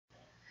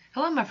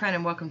Hello my friend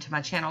and welcome to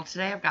my channel.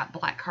 Today I've got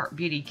Blackheart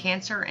Beauty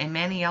Cancer and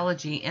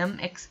Maniology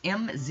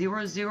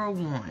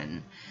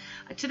MXM-001.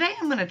 Today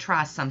I'm going to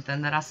try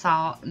something that I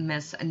saw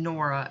Miss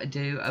Nora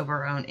do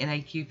over on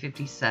NAQ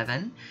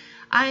 57.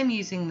 I am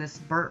using this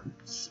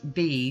Burt's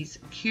Bees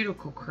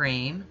Cuticle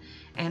Cream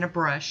and a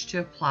brush to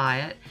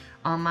apply it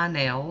on my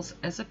nails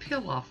as a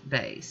peel-off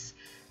base.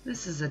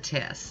 This is a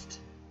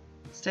test.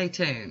 Stay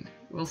tuned.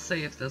 We'll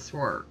see if this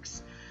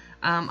works.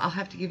 I'll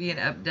have to give you an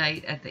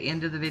update at the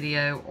end of the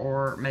video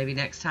or maybe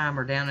next time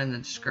or down in the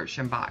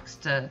description box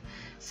to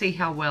see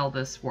how well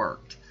this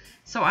worked.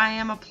 So I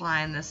am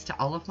applying this to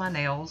all of my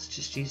nails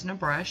just using a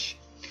brush.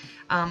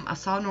 I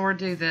saw Nora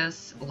do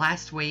this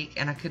last week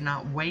and I could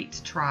not wait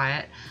to try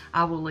it.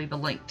 I will leave a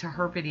link to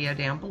her video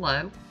down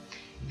below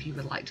if you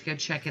would like to go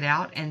check it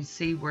out and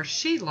see where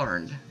she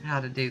learned how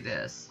to do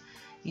this.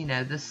 You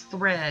know, this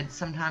thread,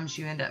 sometimes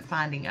you end up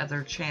finding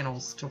other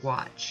channels to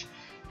watch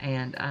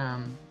and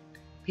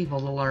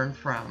people to learn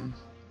from.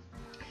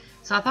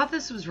 So I thought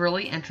this was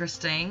really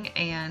interesting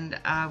and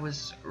I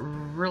was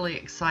really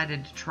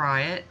excited to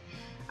try it.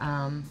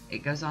 It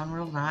goes on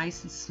real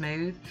nice and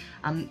smooth.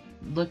 I'm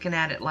looking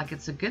at it like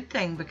it's a good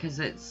thing because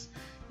it's,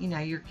 you know,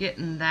 you're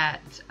getting that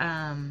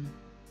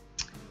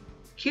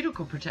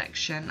cuticle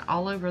protection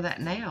all over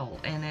that nail,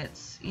 and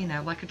it's, you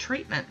know, like a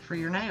treatment for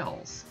your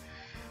nails.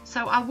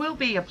 So I will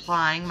be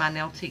applying my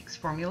Nailtiques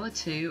Formula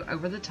 2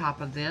 over the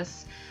top of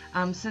this.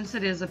 Since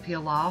it is a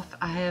peel off,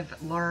 I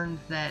have learned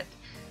that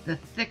the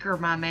thicker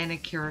my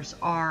manicures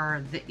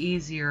are, the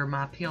easier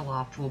my peel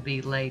off will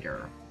be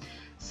later.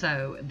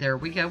 So there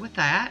we go with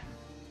that.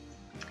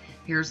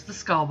 Here's the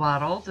skull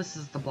bottle. This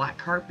is the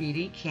Blackheart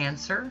Beauty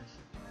Cancer,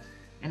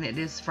 and it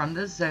is from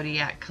the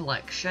Zodiac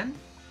collection.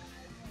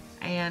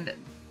 And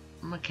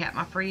I'm going to cap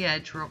my free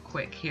edge real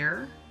quick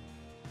here.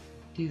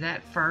 Do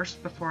that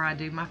first before I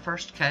do my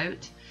first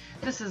coat.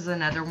 This is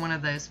another one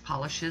of those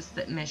polishes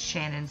that Miss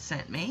Shannon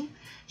sent me.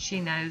 She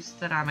knows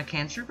that I'm a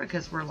Cancer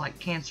because we're like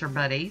Cancer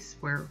buddies.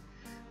 We're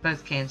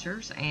both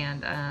Cancers,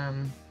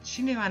 and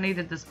she knew I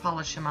needed this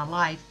polish in my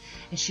life,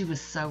 and she was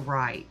so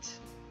right.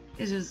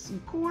 It is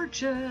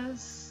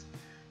gorgeous.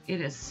 It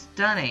is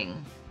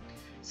stunning.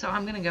 So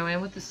I'm going to go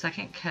in with the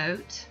second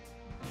coat.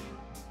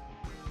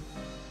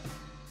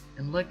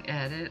 And look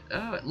at it.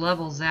 Oh, it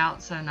levels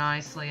out so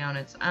nicely on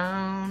its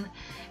own.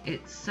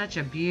 It's such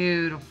a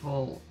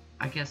beautiful,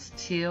 I guess,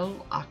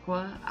 teal,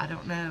 aqua. I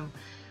don't know.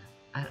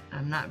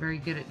 I'm not very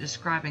good at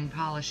describing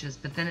polishes,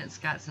 but then it's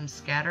got some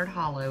scattered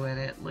hollow in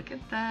it. Look at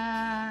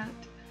that.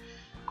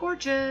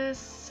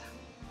 Gorgeous.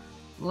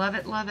 Love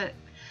it, love it.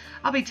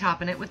 I'll be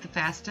topping it with the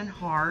Fast and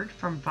Hard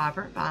from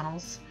Vibrant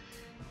Vinyls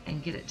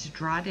and get it to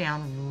dry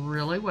down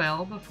really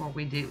well before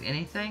we do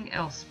anything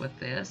else with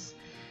this.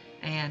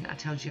 And I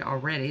told you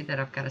already that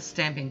I've got a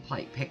stamping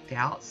plate picked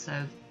out,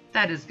 so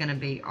that is going to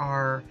be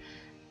our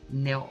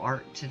nail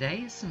art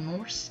today. Some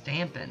more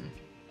stamping.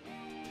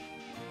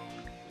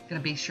 Going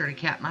to be sure to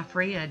cap my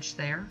free edge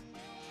there.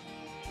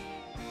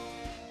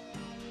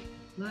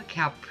 Look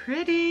how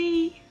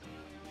pretty.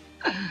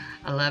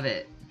 I love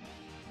it.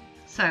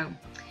 So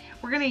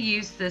we're going to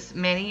use this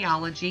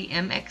Maniology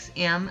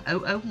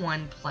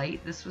MXM-001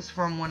 plate. This was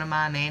from one of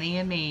my Mani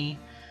and Me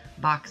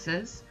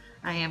boxes.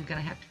 I am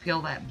going to have to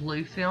peel that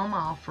blue film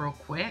off real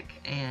quick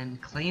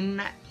and clean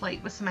that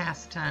plate with some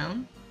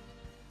acetone.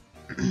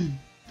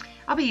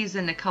 I'll be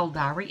using Nicole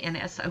Diary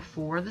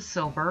NS04, the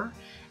silver,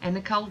 and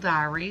Nicole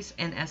Diaries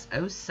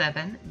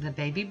NS07, the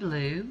baby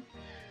blue,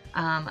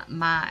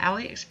 my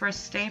AliExpress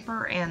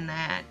stamper, and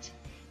that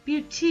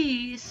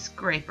Beauty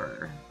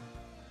scraper.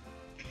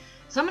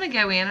 So I'm going to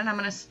go in and I'm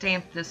going to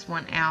stamp this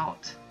one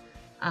out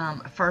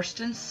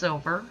first in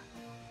silver.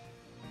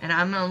 And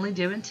I'm only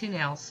doing 2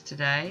 nails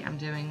today. I'm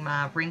doing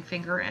my ring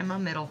finger and my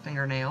middle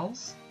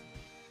fingernails.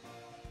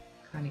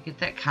 Trying to get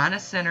that kind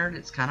of centered.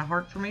 It's kind of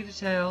hard for me to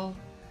tell.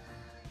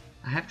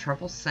 I have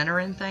trouble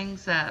centering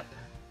things up,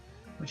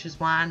 which is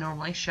why I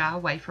normally shy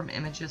away from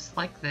images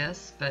like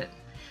this. But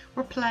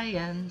we're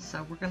playing,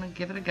 so we're going to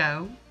give it a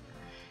go.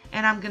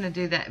 And I'm going to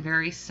do that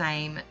very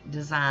same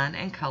design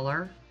and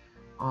color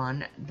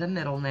on the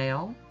middle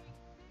nail.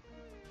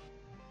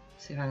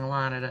 See if I can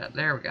line it up.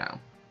 There we go.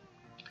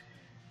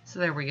 So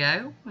there we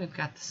go. We've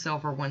got the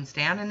silver ones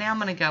down, and now I'm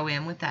going to go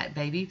in with that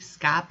baby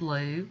sky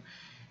blue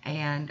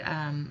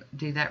and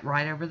do that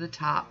right over the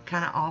top,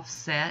 kind of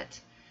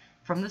offset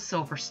from the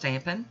silver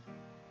stamping.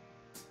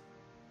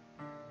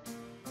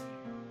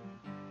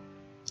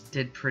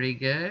 Did pretty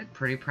good.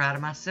 Pretty proud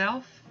of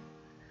myself.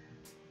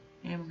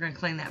 And we're going to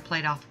clean that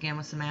plate off again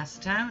with some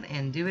acetone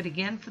and do it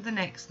again for the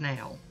next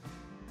nail.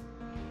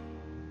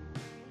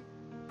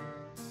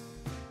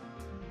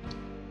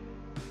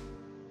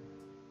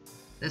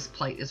 This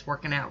plate is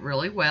working out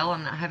really well.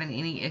 I'm not having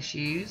any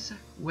issues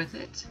with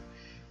it.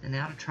 And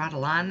now to try to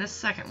line this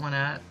second one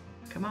up.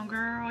 Come on,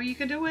 girl, you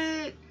can do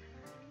it.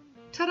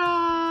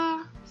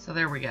 Ta-da! So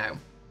there we go.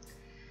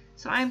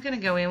 So I'm going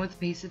to go in with a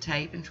piece of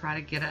tape and try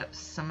to get up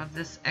some of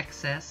this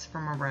excess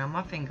from around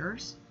my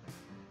fingers.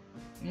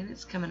 And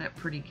it's coming up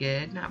pretty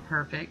good. Not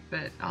perfect,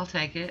 but I'll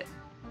take it.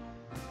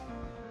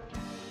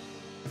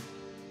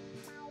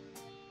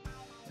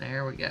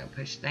 There we go.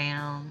 Push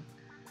down.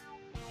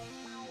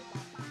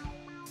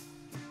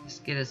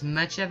 Just get as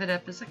much of it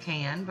up as I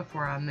can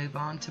before I move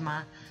on to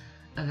my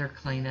other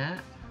cleanup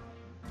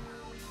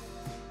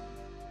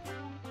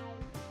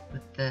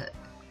with the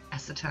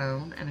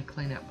acetone and a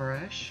cleanup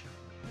brush.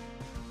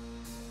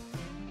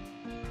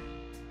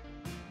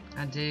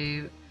 I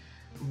do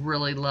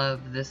really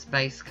love this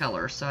base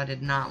color, so I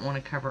did not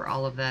want to cover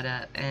all of that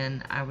up,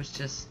 and I was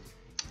just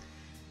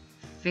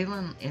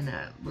feeling in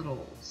a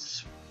little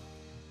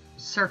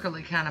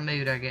circly kind of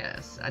mood, I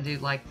guess. I do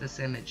like this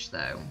image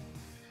though.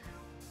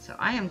 So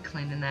I am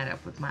cleaning that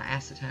up with my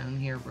acetone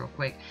here real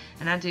quick,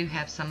 and I do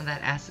have some of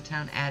that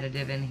acetone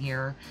additive in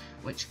here,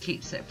 which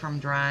keeps it from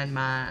drying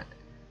my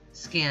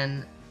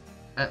skin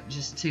up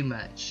just too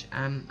much.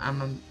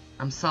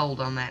 I'm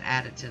sold on that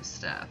additive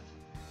stuff.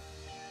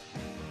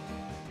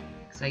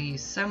 I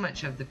use so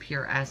much of the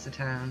pure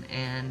acetone,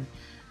 and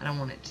I don't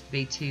want it to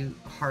be too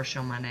harsh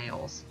on my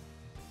nails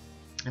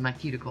and my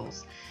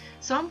cuticles.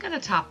 So I'm going to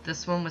top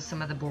this one with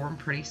some of the Born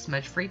Pretty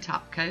Smudge Free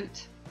Top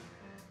Coat,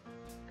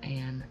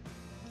 and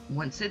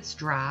once it's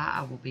dry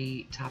I will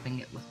be topping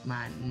it with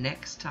my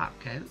next top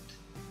coat.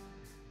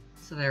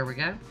 So there we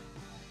go.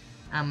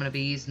 I'm going to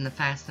be using the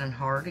Fast and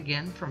Hard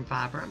again from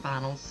Vibrant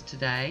Vinyls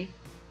today.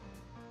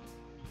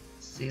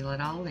 Seal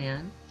it all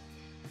in.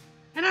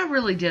 And I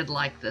really did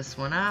like this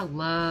one. I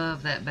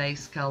love that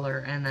base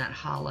color and that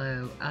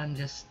hollow. I'm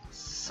just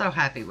so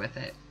happy with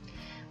it.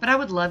 But I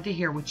would love to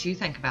hear what you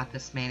think about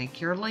this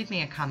manicure. Leave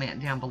me a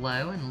comment down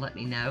below and let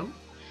me know.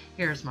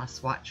 Here's my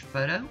swatch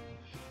photo.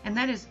 And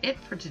that is it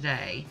for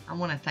today. I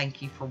want to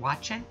thank you for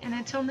watching. And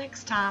until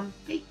next time,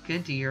 be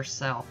good to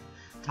yourself.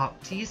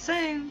 Talk to you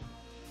soon.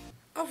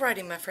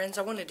 Alrighty, my friends.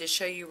 I wanted to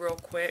show you real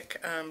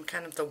quick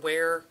kind of the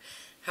wear,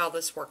 how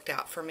this worked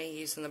out for me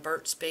using the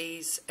Burt's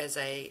Bees as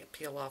a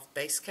peel-off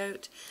base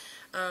coat.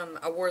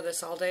 I wore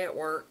this all day at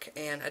work,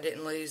 and I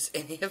didn't lose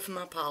any of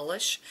my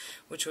polish,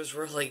 which was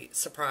really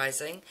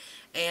surprising.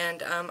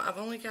 And I've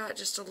only got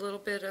just a little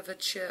bit of a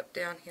chip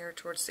down here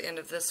towards the end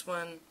of this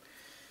one,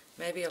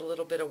 maybe a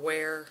little bit of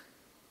wear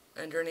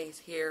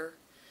underneath here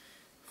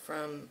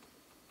from,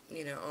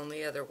 you know, on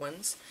the other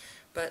ones.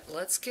 But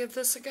let's give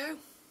this a go.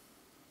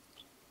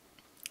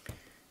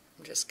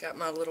 Just got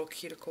my little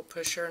cuticle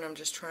pusher, and I'm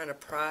just trying to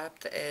pry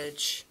up the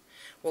edge.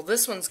 Well,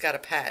 this one's got a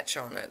patch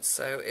on it,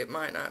 so it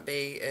might not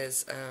be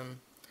as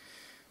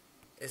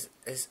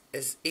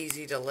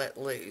easy to let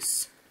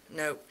loose.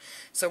 Nope.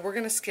 So we're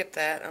going to skip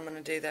that. I'm going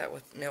to do that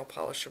with nail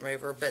polish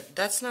remover, but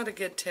that's not a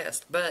good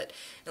test. But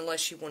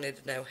unless you wanted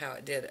to know how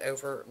it did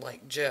over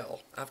like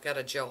gel, I've got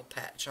a gel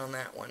patch on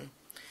that one.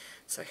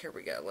 So here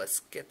we go. Let's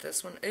get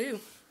this one. Ooh,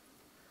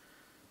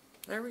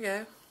 there we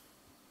go.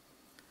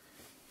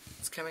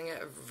 It's coming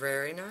out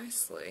very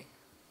nicely.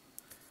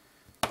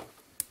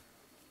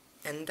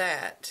 And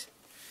that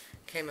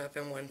came up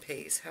in one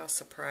piece. How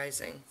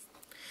surprising.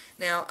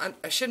 Now,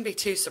 I shouldn't be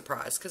too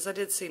surprised because I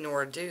did see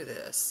Nora do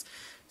this.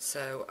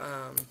 So,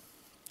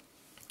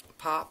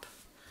 pop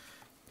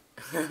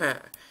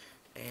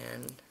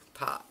and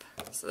pop.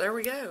 So there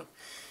we go.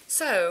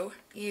 So,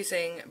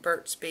 using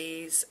Burt's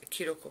Bees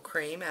Cuticle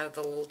Cream out of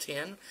the little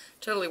tin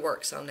totally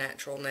works on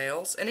natural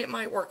nails. And it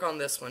might work on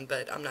this one,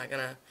 but I'm not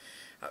going to,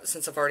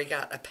 since I've already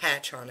got a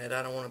patch on it,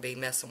 I don't want to be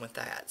messing with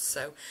that.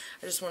 So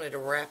I just wanted to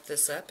wrap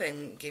this up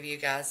and give you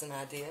guys an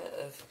idea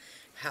of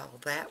how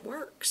that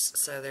works.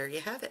 So there you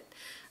have it.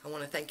 I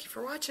want to thank you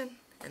for watching,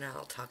 and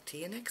I'll talk to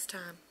you next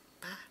time.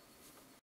 Bye.